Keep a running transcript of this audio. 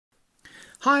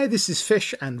Hi, this is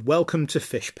Fish and welcome to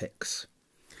Fish Picks.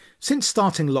 Since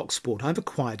starting Locksport, I've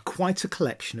acquired quite a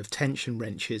collection of tension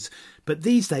wrenches, but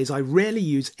these days I rarely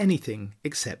use anything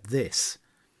except this,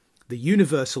 the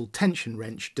universal tension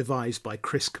wrench devised by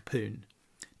Chris Capune.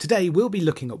 Today we'll be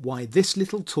looking at why this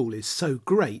little tool is so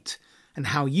great and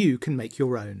how you can make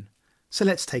your own. So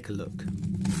let's take a look.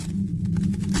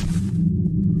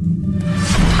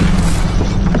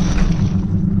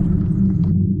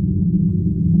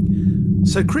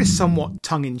 So Chris somewhat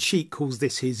tongue-in-cheek calls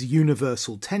this his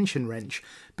universal tension wrench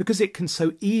because it can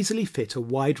so easily fit a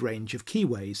wide range of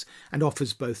keyways and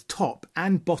offers both top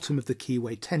and bottom of the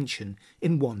keyway tension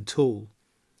in one tool.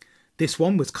 This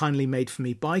one was kindly made for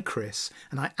me by Chris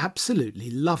and I absolutely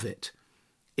love it.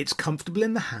 It's comfortable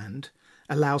in the hand,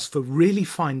 allows for really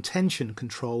fine tension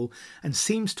control and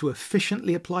seems to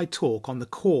efficiently apply torque on the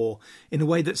core in a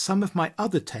way that some of my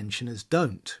other tensioners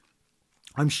don't.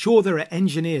 I'm sure there are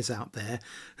engineers out there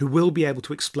who will be able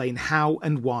to explain how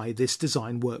and why this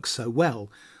design works so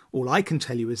well. All I can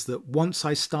tell you is that once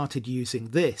I started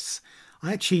using this,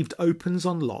 I achieved opens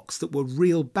on locks that were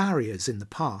real barriers in the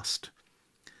past.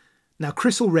 Now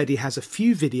Chris already has a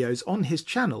few videos on his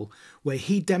channel where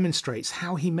he demonstrates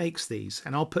how he makes these,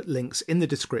 and I'll put links in the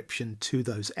description to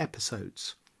those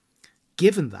episodes.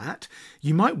 Given that,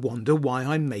 you might wonder why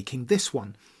I'm making this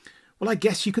one. Well, I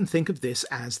guess you can think of this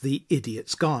as the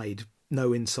idiot's guide,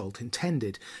 no insult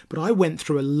intended, but I went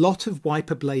through a lot of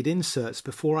wiper blade inserts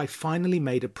before I finally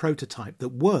made a prototype that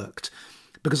worked,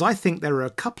 because I think there are a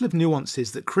couple of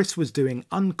nuances that Chris was doing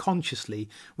unconsciously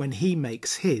when he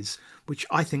makes his, which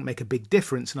I think make a big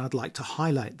difference, and I'd like to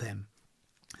highlight them.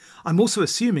 I'm also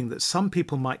assuming that some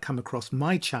people might come across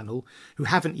my channel who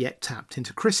haven't yet tapped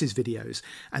into Chris's videos,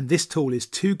 and this tool is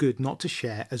too good not to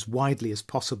share as widely as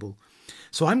possible.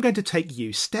 So I'm going to take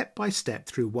you step by step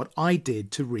through what I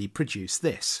did to reproduce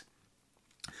this.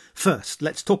 First,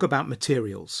 let's talk about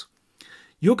materials.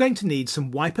 You're going to need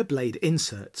some wiper blade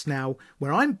inserts. Now,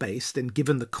 where I'm based and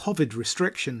given the COVID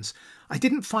restrictions, I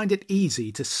didn't find it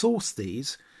easy to source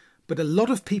these, but a lot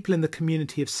of people in the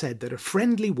community have said that a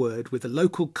friendly word with a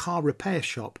local car repair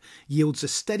shop yields a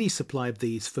steady supply of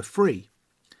these for free.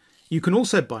 You can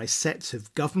also buy sets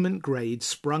of government-grade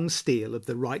sprung steel of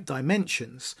the right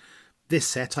dimensions. This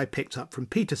set I picked up from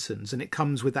Peterson's, and it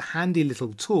comes with a handy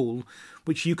little tool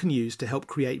which you can use to help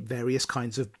create various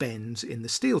kinds of bends in the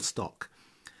steel stock.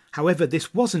 However,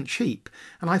 this wasn't cheap,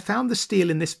 and I found the steel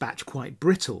in this batch quite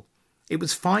brittle. It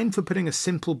was fine for putting a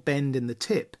simple bend in the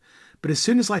tip, but as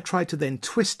soon as I tried to then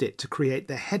twist it to create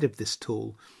the head of this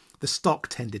tool, the stock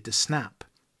tended to snap.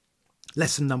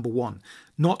 Lesson number 1.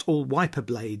 Not all wiper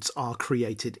blades are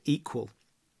created equal.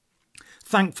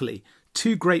 Thankfully,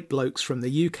 2 great blokes from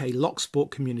the UK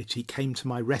Locksport community came to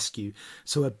my rescue,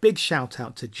 so a big shout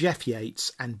out to Jeff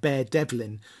Yates and Bear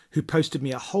Devlin, who posted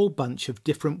me a whole bunch of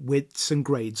different widths and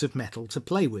grades of metal to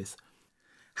play with.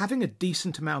 Having a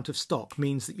decent amount of stock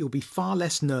means that you'll be far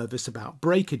less nervous about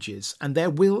breakages, and there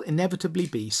will inevitably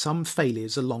be some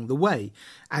failures along the way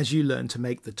as you learn to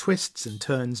make the twists and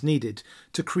turns needed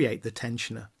to create the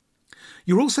tensioner.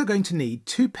 You're also going to need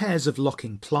 2 pairs of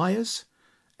locking pliers,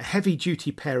 a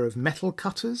heavy-duty pair of metal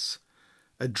cutters,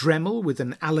 a Dremel with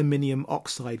an aluminium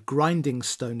oxide grinding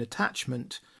stone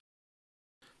attachment,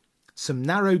 some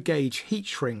narrow-gauge heat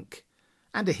shrink,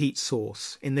 and a heat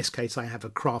source. In this case I have a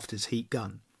crafter's heat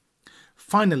gun.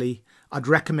 Finally, I'd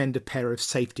recommend a pair of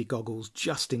safety goggles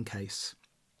just in case.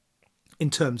 In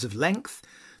terms of length,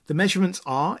 the measurements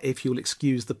are, if you'll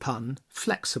excuse the pun,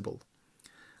 flexible.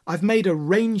 I've made a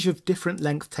range of different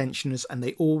length tensioners and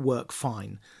they all work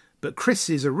fine, but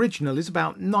Chris's original is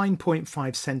about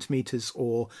 9.5 centimetres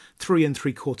or 3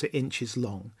 3/4 inches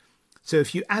long. So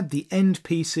if you add the end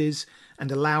pieces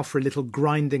and allow for a little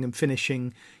grinding and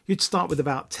finishing, you'd start with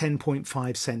about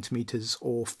 10.5 centimetres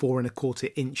or 4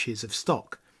 1/4 inches of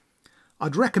stock.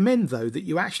 I'd recommend though that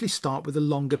you actually start with a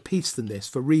longer piece than this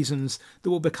for reasons that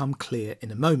will become clear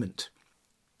in a moment.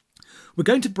 We're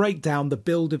going to break down the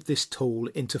build of this tool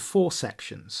into 4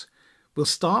 sections. We'll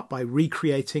start by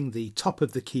recreating the top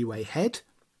of the keyway head,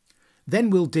 then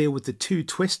we'll deal with the 2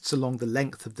 twists along the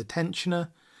length of the tensioner,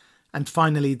 and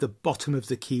finally the bottom of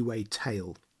the keyway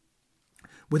tail.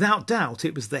 Without doubt,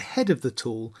 it was the head of the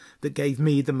tool that gave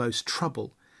me the most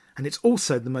trouble, and it's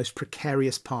also the most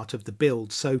precarious part of the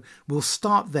build, so we'll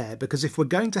start there because if we're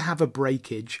going to have a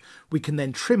breakage, we can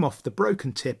then trim off the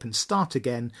broken tip and start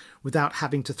again without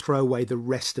having to throw away the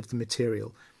rest of the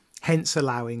material, hence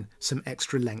allowing some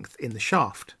extra length in the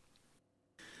shaft.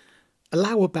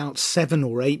 Allow about 7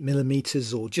 or 8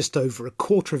 millimeters or just over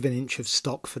 1/4 inch of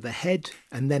stock for the head,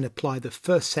 and then apply the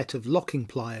first set of locking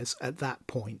pliers at that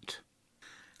point.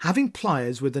 Having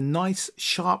pliers with a nice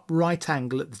sharp right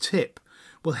angle at the tip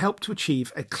will help to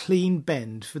achieve a clean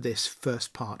bend for this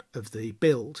first part of the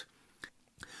build.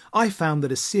 I found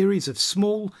that a series of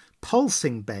small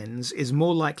pulsing bends is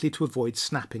more likely to avoid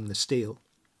snapping the steel.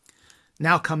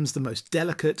 Now comes the most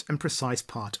delicate and precise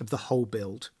part of the whole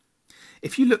build.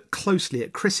 If you look closely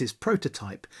at Chris's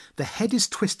prototype, the head is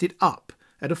twisted up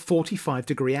at a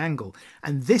 45-degree angle,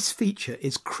 and this feature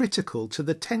is critical to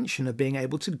the tension of being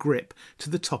able to grip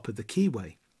to the top of the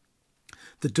keyway.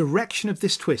 The direction of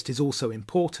this twist is also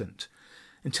important.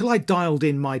 Until I dialed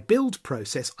in my build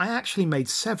process, I actually made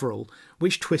several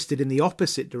which twisted in the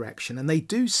opposite direction, and they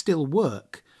do still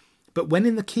work. But when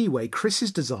in the keyway,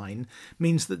 Chris's design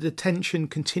means that the tension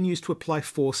continues to apply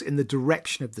force in the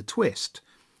direction of the twist,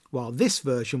 while this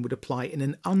version would apply in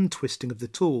an untwisting of the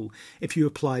tool if you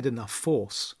applied enough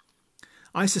force.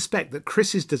 I suspect that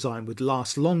Chris's design would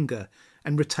last longer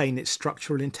and retain its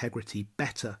structural integrity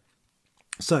better.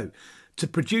 So, to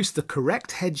produce the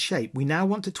correct head shape, we now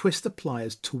want to twist the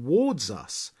pliers towards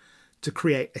us to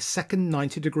create a second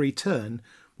 90-degree turn,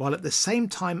 while at the same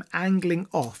time angling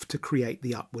off to create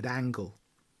the upward angle.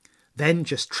 Then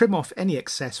just trim off any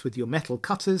excess with your metal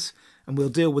cutters, and we'll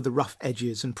deal with the rough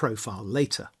edges and profile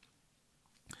later.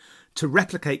 To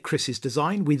replicate Chris's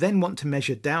design, we then want to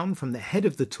measure down from the head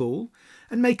of the tool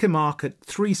and make a mark at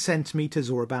 3 centimeters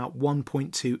or about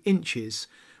 1.2 inches,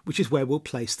 which is where we'll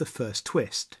place the first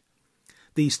twist.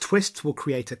 These twists will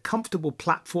create a comfortable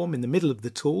platform in the middle of the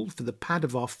tool for the pad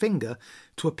of our finger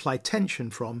to apply tension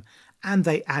from, and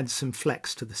they add some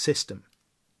flex to the system.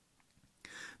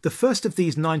 The first of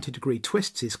these 90-degree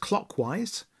twists is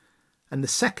clockwise, and the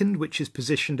second, which is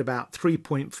positioned about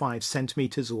 3.5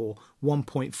 centimeters or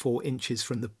 1.4 inches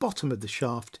from the bottom of the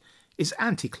shaft, is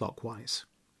anti-clockwise.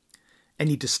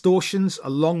 Any distortions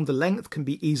along the length can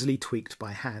be easily tweaked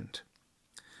by hand.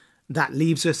 That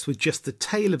leaves us with just the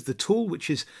tail of the tool, which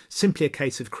is simply a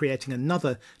case of creating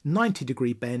another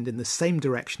 90-degree bend in the same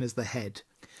direction as the head.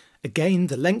 Again,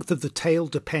 the length of the tail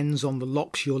depends on the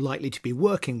locks you're likely to be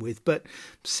working with, but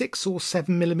 6 or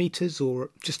 7 millimeters or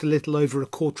just a little over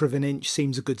 1/4 of an inch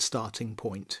seems a good starting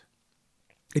point.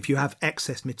 If you have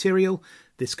excess material,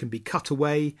 this can be cut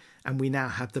away, and we now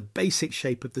have the basic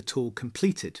shape of the tool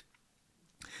completed.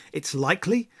 It's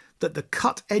likely that the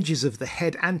cut edges of the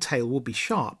head and tail will be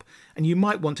sharp, and you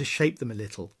might want to shape them a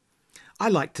little. I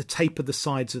like to taper the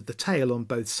sides of the tail on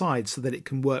both sides so that it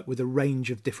can work with a range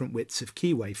of different widths of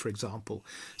keyway, for example.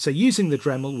 So using the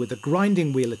Dremel with a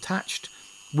grinding wheel attached,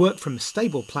 work from a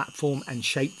stable platform and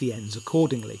shape the ends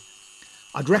accordingly.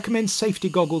 I'd recommend safety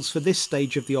goggles for this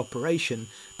stage of the operation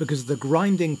because the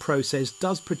grinding process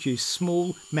does produce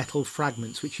small metal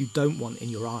fragments which you don't want in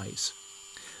your eyes.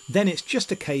 Then it's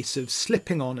just a case of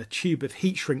slipping on a tube of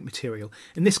heat shrink material.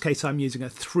 In this case I'm using a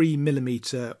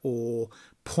 3mm or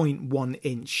 0.1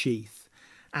 inch sheath,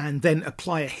 and then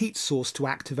apply a heat source to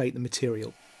activate the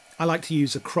material. I like to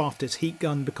use a crafter's heat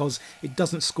gun because it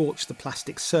doesn't scorch the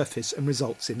plastic surface and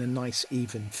results in a nice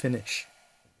even finish.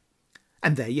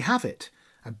 And there you have it,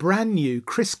 a brand new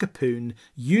Chris Capune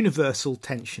universal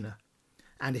tensioner.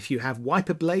 And if you have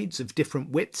wiper blades of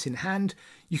different widths in hand,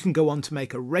 you can go on to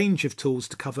make a range of tools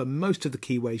to cover most of the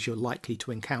keyways you're likely to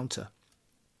encounter.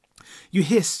 You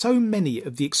hear so many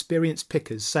of the experienced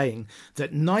pickers saying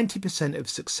that 90% of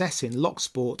success in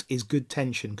locksport is good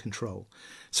tension control,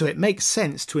 so it makes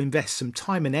sense to invest some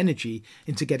time and energy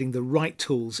into getting the right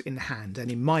tools in hand,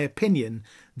 and in my opinion,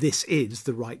 this is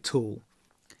the right tool.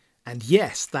 And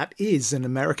yes, that is an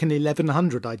American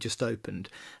 1100 I just opened,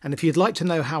 and if you'd like to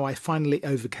know how I finally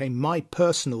overcame my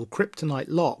personal kryptonite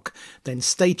lock, then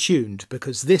stay tuned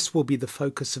because this will be the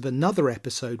focus of another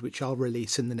episode which I'll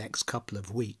release in the next couple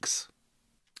of weeks.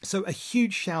 So a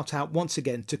huge shout out once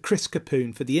again to Chris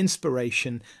Capune for the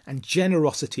inspiration and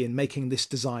generosity in making this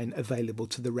design available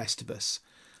to the rest of us.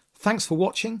 Thanks for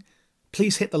watching.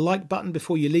 Please hit the like button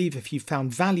before you leave if you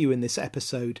found value in this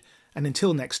episode, and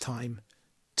until next time,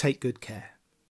 take good care.